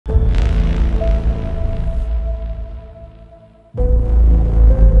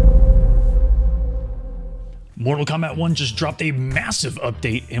Mortal Kombat 1 just dropped a massive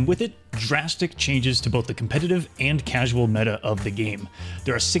update, and with it, drastic changes to both the competitive and casual meta of the game.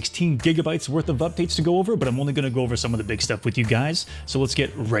 There are 16 gigabytes worth of updates to go over, but I'm only going to go over some of the big stuff with you guys, so let's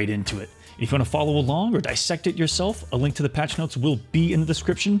get right into it. If you want to follow along or dissect it yourself, a link to the patch notes will be in the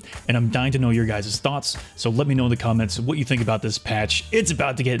description, and I'm dying to know your guys' thoughts, so let me know in the comments what you think about this patch. It's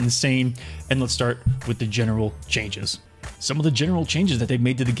about to get insane, and let's start with the general changes. Some of the general changes that they've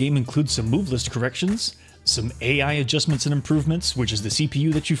made to the game include some move list corrections, some AI adjustments and improvements, which is the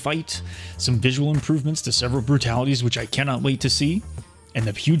CPU that you fight, some visual improvements to several brutalities, which I cannot wait to see, and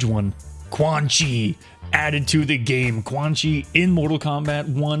the huge one, Quan added to the game. Quan in Mortal Kombat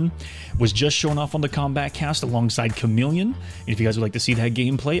 1 was just shown off on the Combat Cast alongside Chameleon. And if you guys would like to see that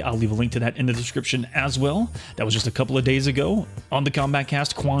gameplay, I'll leave a link to that in the description as well. That was just a couple of days ago on the Combat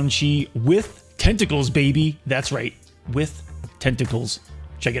Cast. Quan with tentacles, baby. That's right, with tentacles.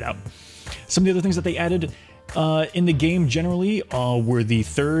 Check it out. Some of the other things that they added in the game generally were the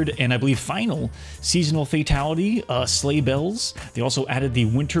third and I believe final seasonal fatality, Sleigh Bells. They also added the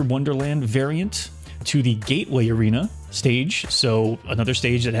Winter Wonderland variant to the Gateway Arena stage, so another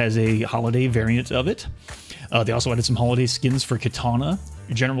stage that has a holiday variant of it. They also added some holiday skins for Katana,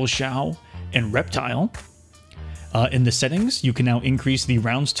 General Shao, and Reptile. In the settings, you can now increase the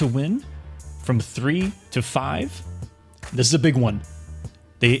rounds to win from 3 to 5. This is a big one.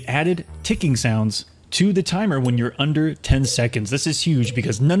 They added ticking sounds to the timer when you're under 10 seconds. This is huge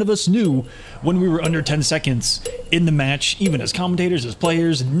because none of us knew when we were under 10 seconds in the match, even as commentators, as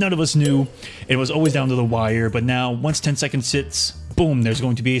players, none of us knew. It was always down to the wire, but now once 10 seconds hits, boom, there's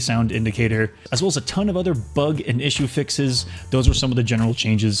going to be a sound indicator, as well as a ton of other bug and issue fixes. Those were some of the general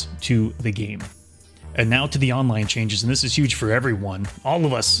changes to the game. And now to the online changes, and this is huge for everyone. All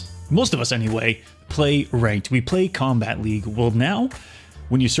of us, most of us anyway, play ranked. We play Combat League. Well, now,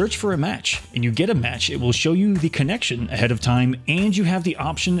 when you search for a match and you get a match, it will show you the connection ahead of time and you have the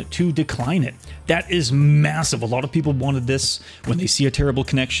option to decline it. That is massive. A lot of people wanted this. When they see a terrible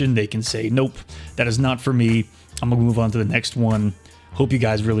connection, they can say, nope, that is not for me. I'm gonna move on to the next one. Hope you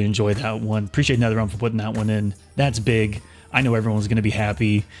guys really enjoyed that one. Appreciate NetherRealm for putting that one in. That's big. I know everyone's going to be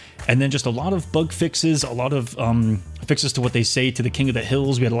happy. And then just a lot of bug fixes, a lot of fixes to what they say to the King of the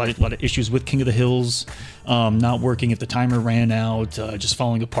Hills. We had a lot of issues with King of the Hills not working if the timer ran out, just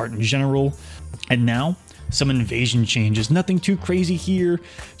falling apart in general. And now, some invasion changes. Nothing too crazy here,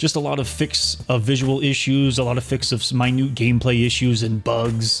 just a lot of fix of visual issues, a lot of fix of minute gameplay issues and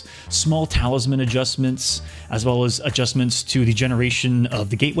bugs, small talisman adjustments, as well as adjustments to the generation of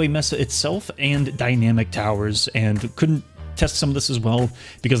the gateway mesa itself and dynamic towers. And couldn't test some of this as well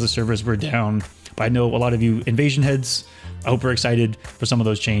because the servers were down. But I know a lot of you invasion heads, I hope we're excited for some of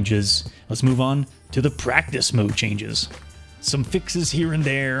those changes. Let's move on to the practice mode changes. Some fixes here and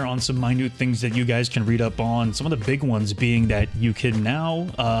there on some minute things that you guys can read up on. Some of the big ones being that you can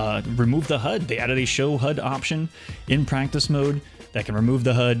now remove the HUD. They added a show HUD option in practice mode that can remove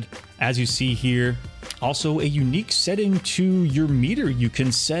the HUD, as you see here. Also, a unique setting to your meter. You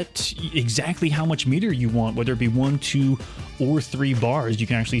can set exactly how much meter you want, whether it be 1, 2, or 3 bars. You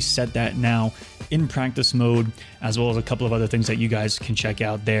can actually set that now in practice mode, as well as a couple of other things that you guys can check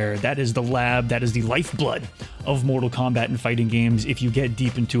out there. That is the lab. That is the lifeblood of Mortal Kombat and fighting games. If you get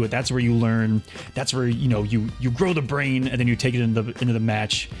deep into it, that's where you learn. That's where, you know, you grow the brain, and then you take it into the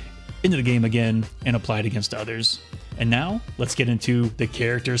match, into the game again, and apply it against others. And now, let's get into the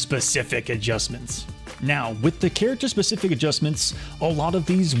character-specific adjustments. Now, with the character-specific adjustments, a lot of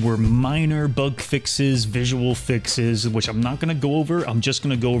these were minor bug fixes, visual fixes, which I'm not going to go over. I'm just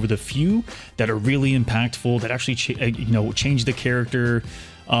going to go over the few that are really impactful, that actually change the character.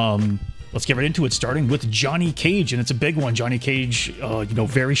 Let's get right into it, starting with Johnny Cage, and it's a big one. Johnny Cage,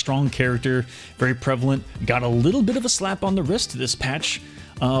 very strong character, very prevalent. Got a little bit of a slap on the wrist this patch.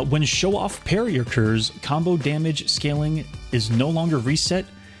 When show-off parry occurs, combo damage scaling is no longer reset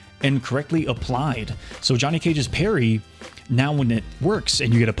and correctly applied. So Johnny Cage's parry, now when it works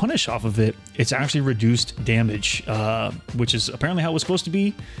and you get a punish off of it, it's actually reduced damage, which is apparently how it was supposed to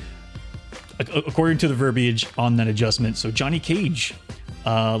be, according to the verbiage on that adjustment. So Johnny Cage,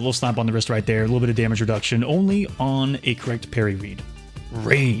 a little slap on the wrist right there, a little bit of damage reduction, only on a correct parry read.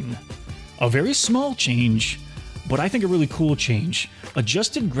 Rain, a very small change, but I think a really cool change.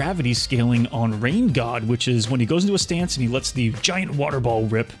 Adjusted gravity scaling on Rain God, which is when he goes into a stance and he lets the giant water ball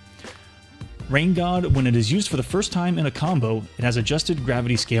rip. Rain God, when it is used for the first time in a combo, it has adjusted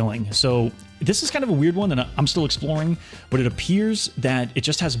gravity scaling. So this is kind of a weird one that I'm still exploring, but it appears that it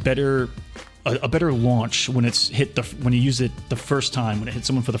just has a better launch when it's when you use it the first time, when it hits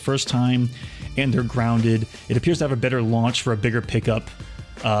someone for the first time and they're grounded. It appears to have a better launch for a bigger pickup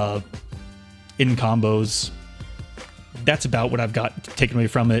in combos. that's about what I've got taken away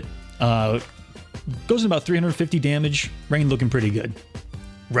from it. Goes in about 350 damage. Rain looking pretty good.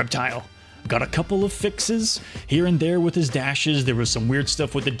 Reptile. Got a couple of fixes here and there with his dashes. There was some weird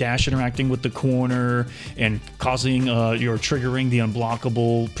stuff with the dash interacting with the corner and causing your triggering the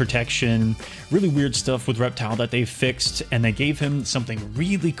unblockable protection. Really weird stuff with Reptile that they fixed, and they gave him something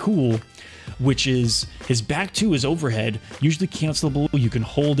really cool, which is his back 2 is overhead, usually cancelable. You can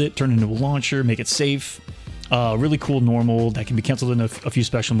hold it, turn it into a launcher, make it safe. Really cool normal that can be canceled in a few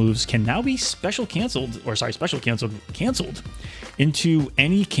special moves, can now be special canceled into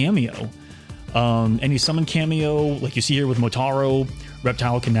any kameo. Any summon kameo, like you see here with Motaro.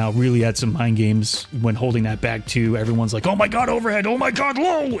 Reptile can now really add some mind games when holding that back 2. Everyone's like, oh my god, overhead, oh my god,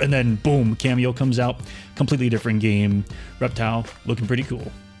 low! And then boom, kameo comes out. Completely different game. Reptile looking pretty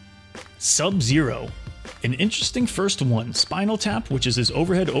cool. Sub-Zero. An interesting first one. Spinal Tap, which is his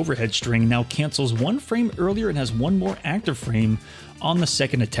overhead string, now cancels 1 frame earlier and has 1 more active frame on the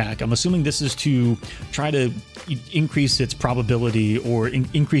second attack. I'm assuming this is to try to increase its probability or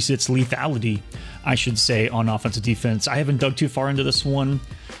increase its lethality, I should say, on offensive defense. I haven't dug too far into this one,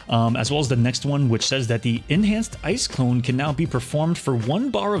 as well as the next one, which says that the enhanced ice clone can now be performed for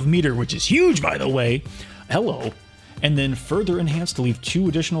 1 bar of meter, which is huge, by the way. Hello. And then further enhanced to leave 2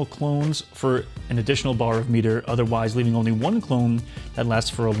 additional clones for an additional bar of meter, otherwise leaving only 1 clone that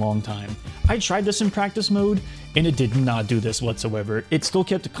lasts for a long time. I tried this in practice mode, and it did not do this whatsoever. It still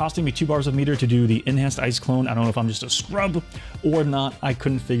kept costing me 2 bars of meter to do the enhanced ice clone. I don't know if I'm just a scrub or not. I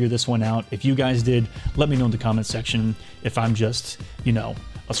couldn't figure this one out. If you guys did, let me know in the comment section if I'm just, you know,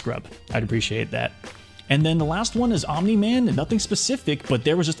 a scrub. I'd appreciate that. And then the last one is Omni-Man, nothing specific, but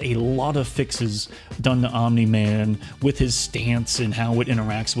there was just a lot of fixes done to Omni-Man with his stance and how it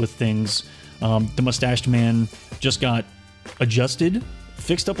interacts with things. The Mustached Man just got adjusted,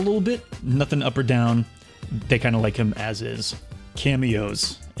 fixed up a little bit, nothing up or down. They kind of like him as is.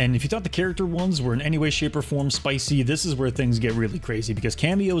 Cameos. And if you thought the character ones were in any way, shape, or form spicy, this is where things get really crazy, because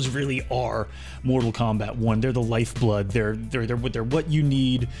cameos really are Mortal Kombat 1. They're the lifeblood. They're what you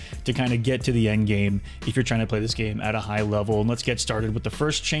need to kind of get to the end game if you're trying to play this game at a high level. And let's get started with the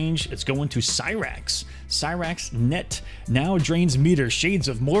first change. It's going to Cyrax. Cyrax Net now drains meter. Shades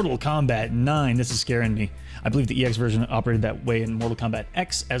of Mortal Kombat 9. This is scaring me. I believe the EX version operated that way in Mortal Kombat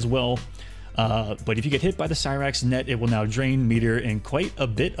X as well. But if you get hit by the Cyrax Net, it will now drain meter and quite a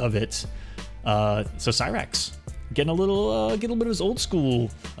bit of it. So Cyrax getting a little bit of his old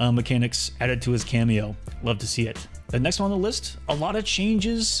school mechanics added to his cameo. Love to see it. The next one on the list, a lot of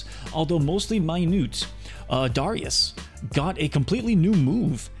changes, although mostly minute. Darius got a completely new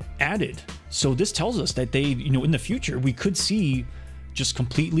move added. So this tells us that they, in the future, we could see just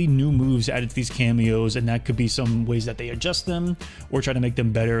completely new moves added to these cameos, and that could be some ways that they adjust them or try to make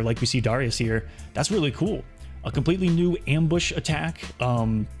them better, like we see Darius here. That's really cool. A completely new ambush attack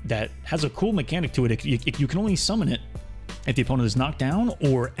that has a cool mechanic to it. You can only summon it if the opponent is knocked down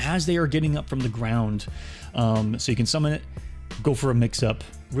or as they are getting up from the ground. So you can summon it, go for a mix-up.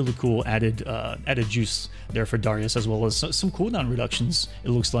 Really cool added juice there for Darius, as well as some cooldown reductions,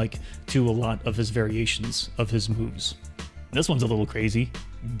 it looks like, to a lot of his variations of his moves. This one's a little crazy.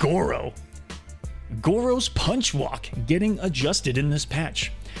 Goro. Goro's punch walk getting adjusted in this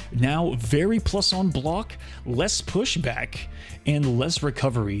patch. Now very plus on block, less pushback, and less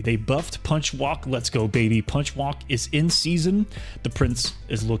recovery. They buffed punch walk. Let's go, baby. Punch walk is in season. The prince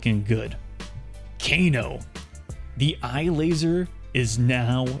is looking good. Kano. The eye laser is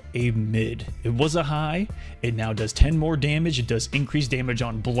now a mid. It was a high. It now does 10 more damage. It does increased damage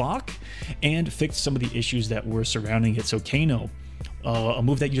on block and fixed some of the issues that were surrounding it. So Kano, a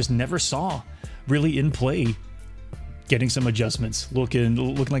move that you just never saw really in play, getting some adjustments, looking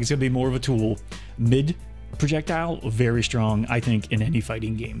like it's gonna be more of a tool. Mid projectile, very strong, I think, in any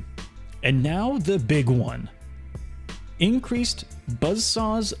fighting game. And now the big one. Increased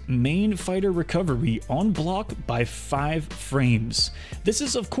Buzzsaw's main fighter recovery on block by 5 frames. This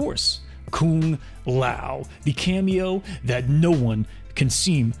is, of course, Kung Lao, the cameo that no one can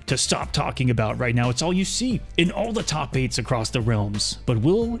seem to stop talking about right now. It's all you see in all the top 8s across the realms. But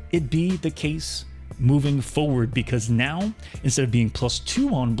will it be the case moving forward? Because now, instead of being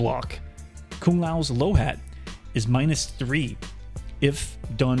 +2 on block, Kung Lao's low hat is -3 if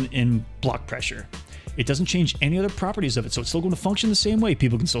done in block pressure. It doesn't change any other properties of it, so it's still going to function the same way.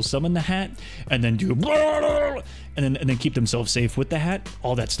 People can still summon the hat and then do and then keep themselves safe with the hat.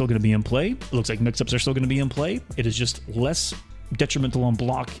 All that's still going to be in play. It looks like mix-ups are still going to be in play. It is just less detrimental on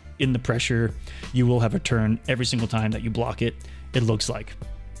block in the pressure. You will have a turn every single time that you block it, it looks like.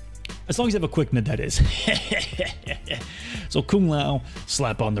 As long as you have a quick mid, that is. So Kung Lao,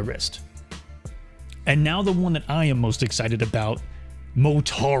 slap on the wrist. And now the one that I am most excited about,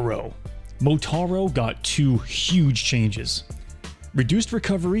 Motaro. Motaro got 2 huge changes. Reduced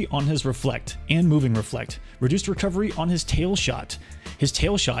recovery on his reflect and moving reflect. Reduced recovery on his tail shot. His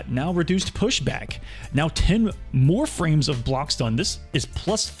tail shot now reduced pushback. Now 10 more frames of block stun. This is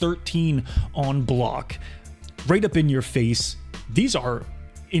plus 13 on block. Right up in your face. These are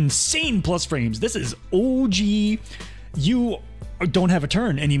insane plus frames. This is OG. You don't have a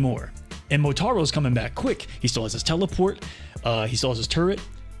turn anymore. And Motaro's coming back quick. He still has his teleport. He still has his turret.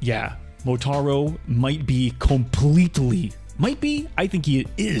 Yeah, Motaro might be completely... I think he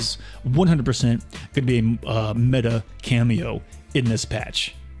is 100% going to be a meta cameo in this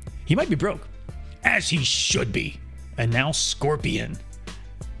patch. He might be broke, as he should be. And now Scorpion.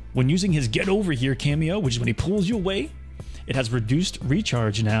 When using his Get Over Here cameo, which is when he pulls you away, it has reduced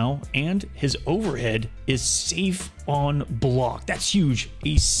recharge now, and his overhead is safe on block. That's huge.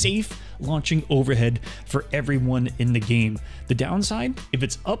 A safe launching overhead for everyone in the game. The downside, if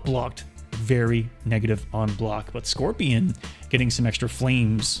it's up blocked, very negative on block. But Scorpion getting some extra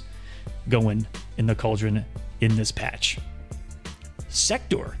flames going in the cauldron in this patch.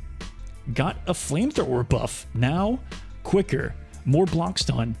 Sector got a flamethrower buff. Now quicker, more block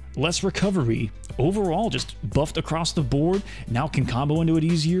stun, less recovery. Overall, just buffed across the board. Now can combo into it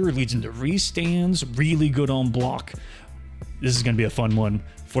easier, leads into restands, really good on block. This is going to be a fun one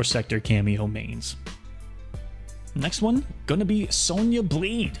for Sector cameo mains. Next one, gonna be Sonya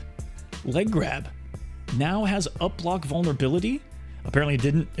Blade. Leg grab now has up block vulnerability.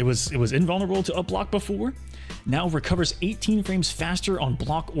 Apparently it was invulnerable to up block before. Now recovers 18 frames faster on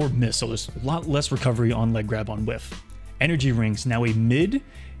block or miss, so there's a lot less recovery on leg grab on whiff. Energy rings now a mid,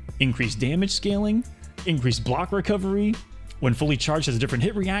 increased damage scaling, increased block recovery. When fully charged has a different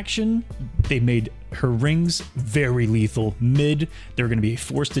hit reaction. They made her rings very lethal. Mid, they're going to be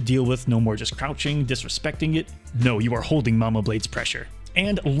forced to deal with. No more just crouching, disrespecting it. No, you are holding Mama Blade's pressure.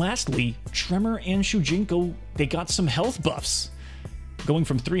 And lastly, Tremor and Shujinko, they got some health buffs. Going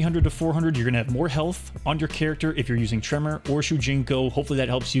from 300 to 400, you're going to have more health on your character if you're using Tremor or Shujinko. Hopefully that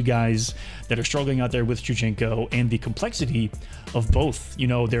helps you guys that are struggling out there with Shujinko, and the complexity of both. You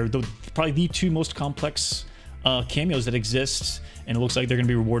know, they're probably the 2 most complex cameos that exist, and it looks like they're going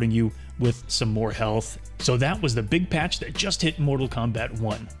to be rewarding you with some more health. So that was the big patch that just hit Mortal Kombat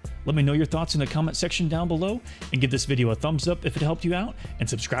 1. Let me know your thoughts in the comment section down below, and give this video a thumbs up if it helped you out, and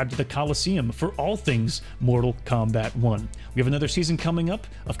subscribe to the Kolosseum for all things Mortal Kombat 1. We have another season coming up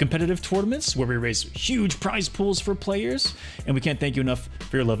of competitive tournaments where we raise huge prize pools for players, and we can't thank you enough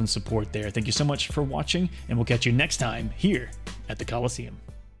for your love and support there. Thank you so much for watching, and we'll catch you next time here at the Kolosseum.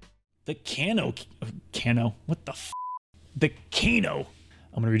 The Kano, what the f? The Kano.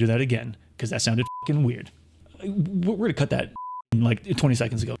 I'm gonna redo that again, because that sounded fucking weird. We're gonna cut that like 20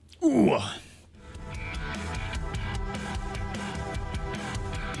 seconds ago. Ooh.